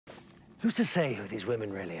Who's to say who these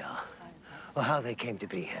women really are? Or how they came to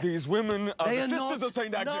be here? These women are the sisters not of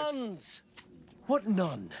St. Agnes. nuns! What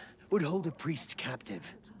nun would hold a priest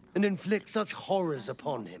captive and inflict such horrors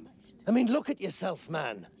upon him? I mean, look at yourself,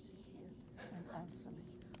 man.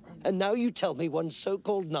 And now you tell me one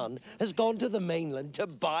so-called nun has gone to the mainland to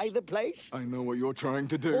buy the place? I know what you're trying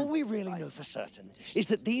to do. All we really know for certain is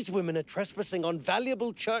that these women are trespassing on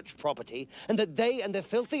valuable church property and that they and their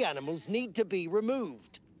filthy animals need to be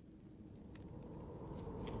removed.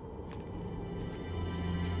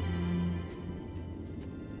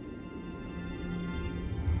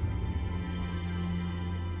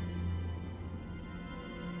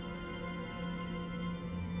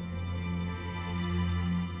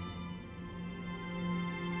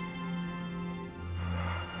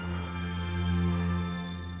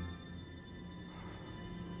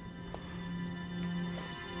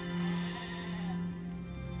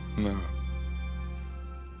 No.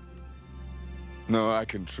 No, I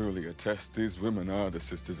can truly attest these women are the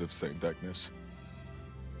sisters of St. Agnes.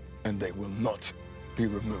 And they will not be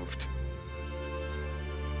removed.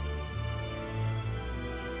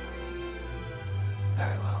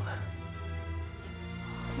 Very well, then.